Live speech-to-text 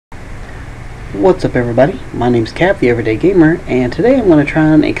What's up everybody, my name's Cap, the Everyday Gamer, and today I'm going to try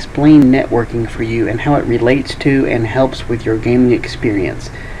and explain networking for you and how it relates to and helps with your gaming experience.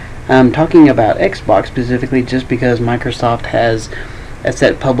 I'm talking about Xbox specifically just because Microsoft has a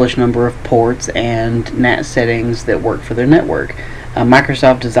set published number of ports and NAT settings that work for their network.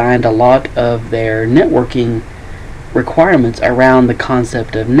 Microsoft designed a lot of their networking requirements around the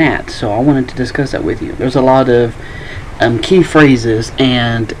concept of NAT, so I wanted to discuss that with you. There's a lot of key phrases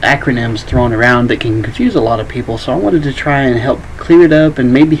and acronyms thrown around that can confuse a lot of people, so I wanted to try and help clear it up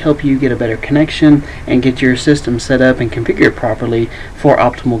and maybe help you get a better connection and get your system set up and configured properly for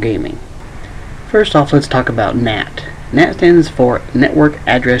optimal gaming. First off, let's talk about NAT. NAT stands for Network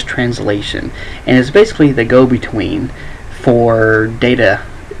Address Translation, and it's basically the go-between for data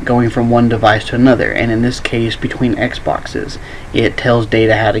going from one device to another, and in this case between Xboxes. It tells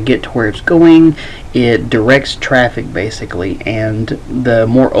data how to get to where it's going, it directs traffic basically, and the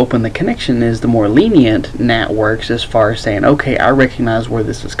more open the connection is, the more lenient NAT works as far as saying, okay, I recognize where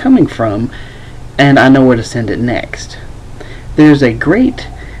this is coming from and I know where to send it next. There's a great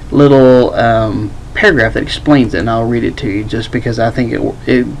little paragraph that explains it, and I'll read it to you just because I think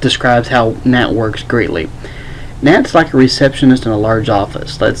it describes how NAT works greatly. NAT's like a receptionist in a large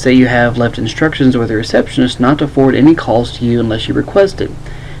office. Let's say you have left instructions with a receptionist not to forward any calls to you unless you request it.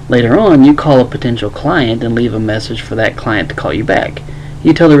 Later on, you call a potential client and leave a message for that client to call you back.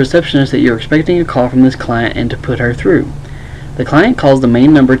 You tell the receptionist that you're expecting a call from this client and to put her through. The client calls the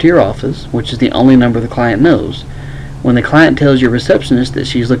main number to your office, which is the only number the client knows. When the client tells your receptionist that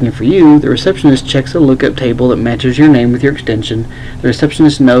she's looking for you, the receptionist checks a lookup table that matches your name with your extension. The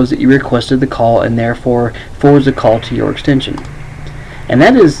receptionist knows that you requested the call and therefore forwards the call to your extension. And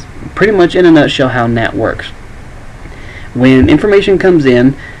that is pretty much in a nutshell how NAT works. When information comes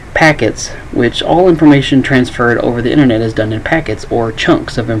in, packets, which all information transferred over the internet is done in packets or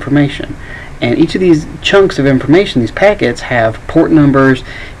chunks of information. And each of these chunks of information, these packets, have port numbers,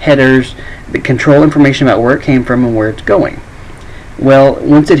 headers, that control information about where it came from and where it's going. Well,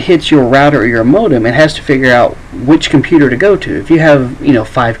 once it hits your router or your modem, it has to figure out which computer to go to. If you have,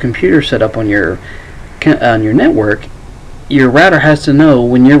 5 computers set up on your network, your router has to know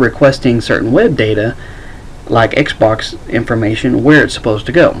when you're requesting certain web data, like Xbox information, where it's supposed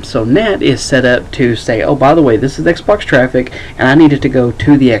to go. So NAT is set up to say, oh, by the way, this is Xbox traffic and I need it to go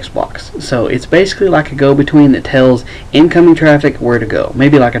to the Xbox. So it's basically like a go-between that tells incoming traffic where to go.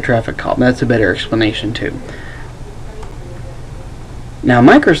 Maybe like a traffic cop. That's a better explanation too. Now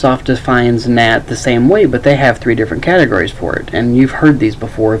Microsoft defines NAT the same way, but they have 3 different categories for it, and you've heard these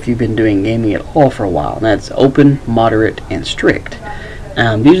before if you've been doing gaming at all for a while. And that's open, moderate, and strict.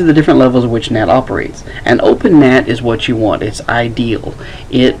 These are the different levels at which NAT operates. And open NAT is what you want. It's ideal.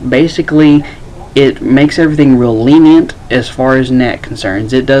 It makes everything real lenient as far as NAT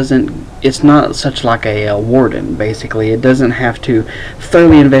concerns. It's not such like a warden, basically. It doesn't have to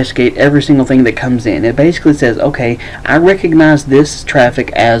thoroughly investigate every single thing that comes in. It basically says, okay, I recognize this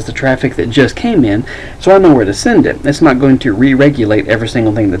traffic as the traffic that just came in, so I know where to send it. It's not going to re-regulate every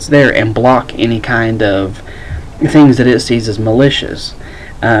single thing that's there and block any kind of things that it sees as malicious.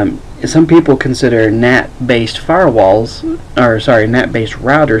 Some people consider NAT-based NAT-based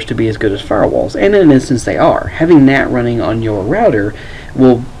routers to be as good as firewalls, and in an instance they are. Having NAT running on your router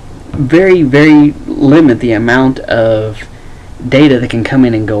will very, very limit the amount of data that can come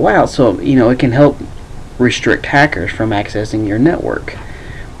in and go out, so it can help restrict hackers from accessing your network.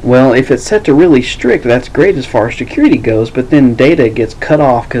 Well, if it's set to really strict, that's great as far as security goes, but then data gets cut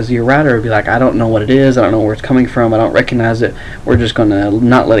off because your router will be like, I don't know what it is, I don't know where it's coming from, I don't recognize it, we're just going to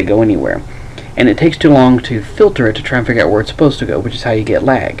not let it go anywhere. And it takes too long to filter it to try and figure out where it's supposed to go, which is how you get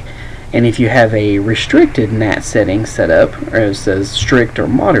lag. And if you have a restricted NAT setting set up, or it says strict or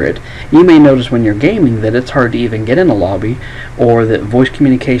moderate, you may notice when you're gaming that it's hard to even get in a lobby, or that voice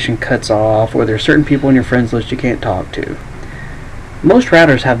communication cuts off, or there's certain people in your friends list you can't talk to. Most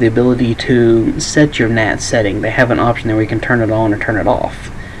routers have the ability to set your NAT setting. They have an option there where you can turn it on or turn it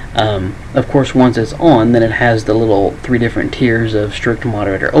off. Of course, once it's on, then it has the little 3 different tiers of strict,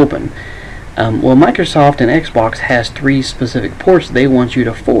 moderate, or open. Well, Microsoft and Xbox has 3 specific ports they want you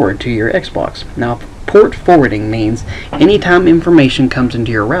to forward to your Xbox. Now, port forwarding means anytime information comes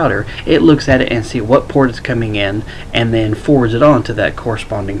into your router, it looks at it and sees what port is coming in and then forwards it on to that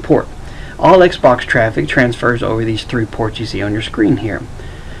corresponding port. All Xbox traffic transfers over these 3 ports you see on your screen here.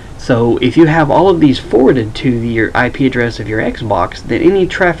 So if you have all of these forwarded to your IP address of your Xbox, then any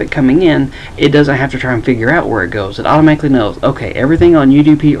traffic coming in, it doesn't have to try and figure out where it goes. It automatically knows, okay, everything on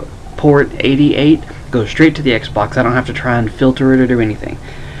UDP port 88 goes straight to the Xbox. I don't have to try and filter it or do anything.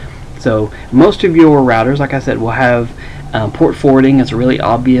 So most of your routers, like I said, will have Port forwarding is really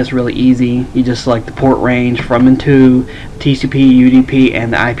obvious, really easy. You just select the port range from and to, TCP, UDP,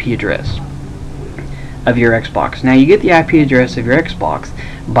 and the IP address of your Xbox. Now you get the IP address of your Xbox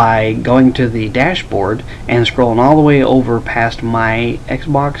by going to the dashboard and scrolling all the way over past My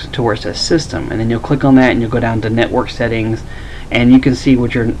Xbox to where it says System, and then you'll click on that and you'll go down to Network Settings, and you can see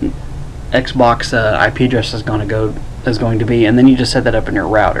what your Xbox IP address is going to be, and then you just set that up in your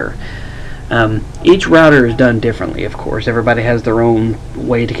router. Each router is done differently, of course. Everybody has their own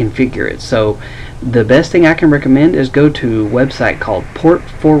way to configure it. So the best thing I can recommend is go to a website called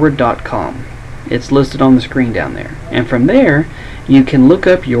portforward.com. It's listed on the screen down there, and from there you can look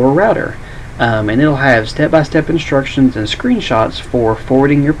up your router, and it'll have step-by-step instructions and screenshots for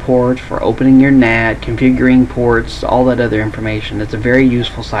forwarding your ports, for opening your NAT, configuring ports, all that other information. It's a very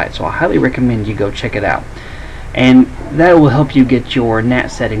useful site, so I highly recommend you go check it out, and that will help you get your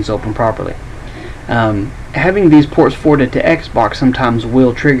NAT settings open properly. Having these ports forwarded to Xbox sometimes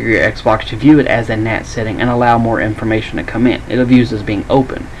will trigger your Xbox to view it as a NAT setting and allow more information to come in. It'll view it as being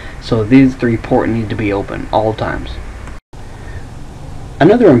open. So these 3 ports need to be open all times.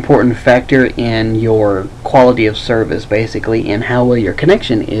 Another important factor in your quality of service, basically, and how well your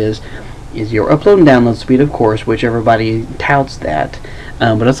connection is your upload and download speed, of course, which everybody touts that,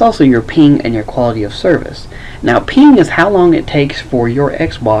 but it's also your ping and your quality of service. Now, ping is how long it takes for your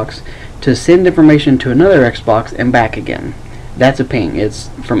Xbox to send information to another Xbox and back again. That's a ping. It's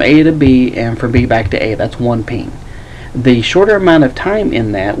from A to B and from B back to A. That's one ping. The shorter amount of time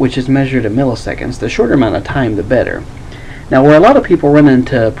in that, which is measured in milliseconds, the shorter amount of time, the better. Now, where a lot of people run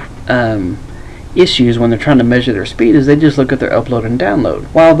into issues when they're trying to measure their speed is they just look at their upload and download.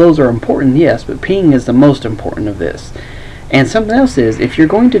 While those are important, yes, but ping is the most important of this. And something else is, if you're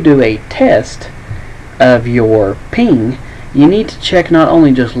going to do a test of your ping, you need to check not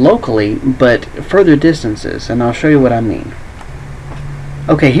only just locally, but further distances, and I'll show you what I mean.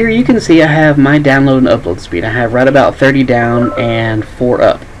 Okay, here you can see I have my download and upload speed. I have right about 30 down and 4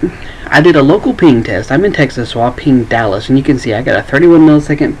 up. I did a local ping test. I'm in Texas, so I pinged Dallas, and you can see I got a 31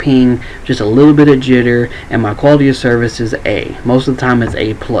 millisecond ping, just a little bit of jitter, and my quality of service is A. Most of the time it's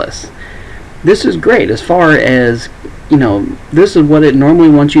A+. This is great as far as, you know, this is what it normally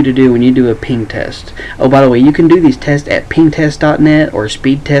wants you to do when you do a ping test. Oh, by the way, you can do these tests at pingtest.net or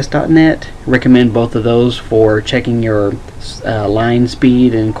speedtest.net. Recommend both of those for checking your line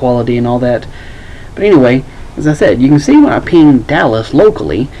speed and quality and all that. But anyway, as I said, you can see when I ping Dallas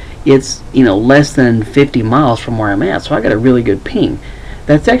locally, it's, you know, less than 50 miles from where I'm at, so I got a really good ping.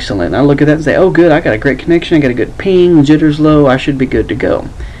 That's excellent. I look at that and say, oh good, I got a great connection, I got a good ping, jitter's low, I should be good to go.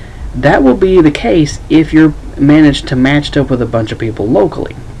 That will be the case if you're managed to match up with a bunch of people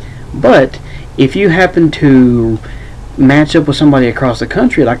locally. But if you happen to match up with somebody across the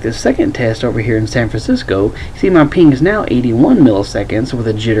country, like this second test over here in San Francisco, see my ping is now 81 milliseconds with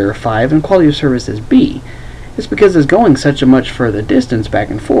a jitter of 5 and quality of service is B. It's because it's going such a much further distance back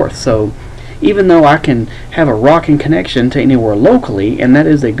and forth. So even though I can have a rocking connection to anywhere locally, and that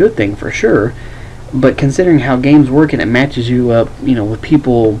is a good thing for sure, but considering how games work and it matches you up, you know, with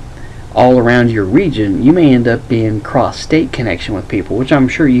people all around your region, you may end up being cross-state connection with people, which I'm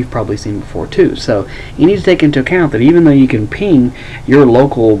sure you've probably seen before too. So you need to take into account that even though you can ping your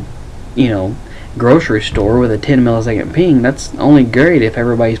local, you know, grocery store with a 10 millisecond ping, that's only great if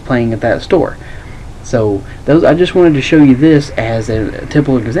everybody's playing at that store. So I just wanted to show you this as a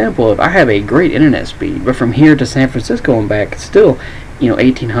typical example of I have a great internet speed, but from here to San Francisco and back, it's still, you know,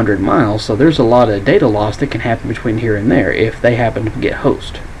 1,800 miles. So there's a lot of data loss that can happen between here and there if they happen to get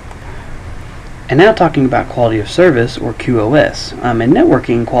host. And now talking about quality of service, or QoS. In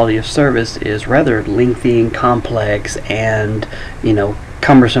networking, quality of service is rather lengthy and complex and, you know,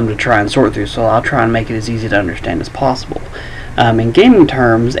 cumbersome to try and sort through, so I'll try and make it as easy to understand as possible. In gaming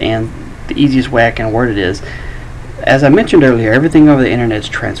terms, and the easiest way I can word it is, as I mentioned earlier, everything over the internet is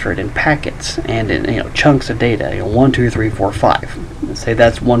transferred in packets and in, you know, chunks of data. You know, 1, 2, 3, 4, 5. Let's say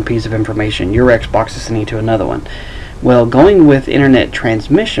that's one piece of information your Xbox is sending to another one. Well, going with internet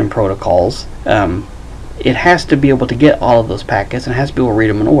transmission protocols, it has to be able to get all of those packets and has to be able to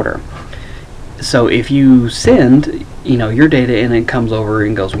read them in order. So if you send, you know, your data and it comes over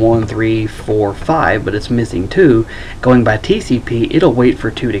and goes 1, 3, 4, 5, but it's missing 2, going by TCP, it'll wait for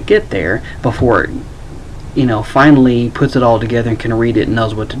 2 to get there before it, you know, finally puts it all together and can read it and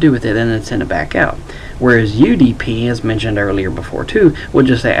knows what to do with it, and then send it back out. Whereas UDP, as mentioned earlier before too, would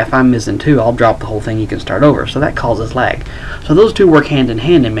just say, if I'm missing 2, I'll drop the whole thing, you can start over. So that causes lag. So those two work hand in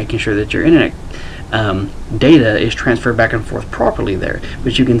hand in making sure that your internet data is transferred back and forth properly there.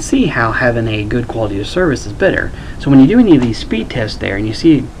 But you can see how having a good quality of service is better. So when you do any of these speed tests there and you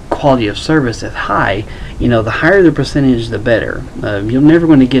see quality of service is high, the higher the percentage, the better. You're never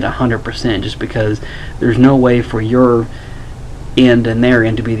going to get 100% just because there's no way for your end and their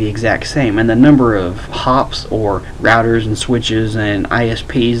end to be the exact same, and the number of hops or routers and switches and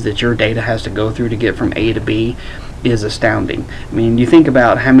ISPs that your data has to go through to get from A to B is astounding. I mean, you think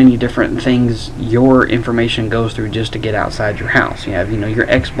about how many different things your information goes through just to get outside your house. You have, your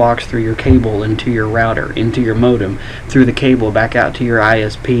Xbox through your cable into your router, into your modem, through the cable back out to your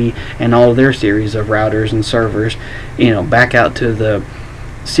ISP and all their series of routers and servers, back out to the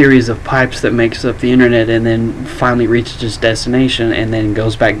series of pipes that makes up the internet, and then finally reaches its destination and then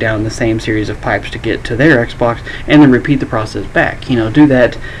goes back down the same series of pipes to get to their Xbox, and then repeat the process back. Do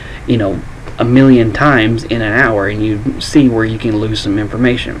that, a million times in an hour, and you see where you can lose some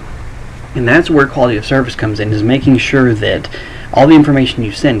information. And that's where quality of service comes in, is making sure that all the information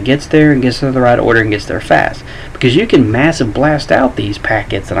you send gets there and gets to the right order and gets there fast. Because you can massive blast out these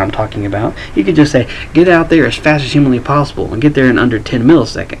packets that I'm talking about. You could just say, get out there as fast as humanly possible and get there in under 10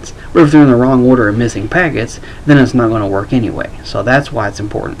 milliseconds. But if they're in the wrong order and missing packets, then it's not going to work anyway. So that's why it's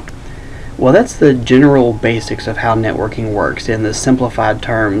important. Well, that's the general basics of how networking works in the simplified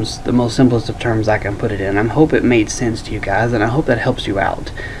terms, the most simplest of terms I can put it in. I hope it made sense to you guys, and I hope that helps you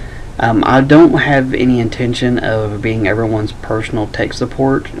out. I don't have any intention of being everyone's personal tech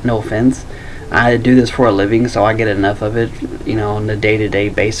support, no offense. I do this for a living, so I get enough of it, on a day-to-day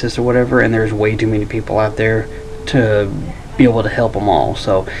basis or whatever, and there's way too many people out there to be able to help them all.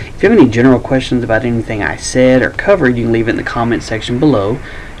 So if you have any general questions about anything I said or covered, you can leave it in the comment section below,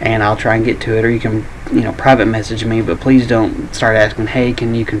 and I'll try and get to it, or you can private message me, but please don't start asking, hey,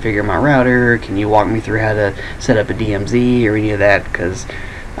 can you configure my router, can you walk me through how to set up a DMZ or any of that, because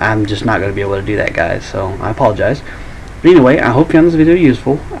I'm just not going to be able to do that, guys, so I apologize. But anyway, I hope you found this video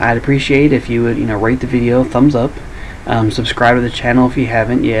useful. I'd appreciate if you would rate the video, thumbs up, subscribe to the channel if you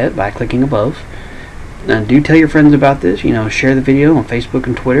haven't yet by clicking above. Do tell your friends about this, share the video on Facebook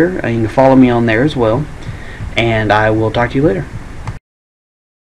and Twitter. You can follow me on there as well, and I will talk to you later.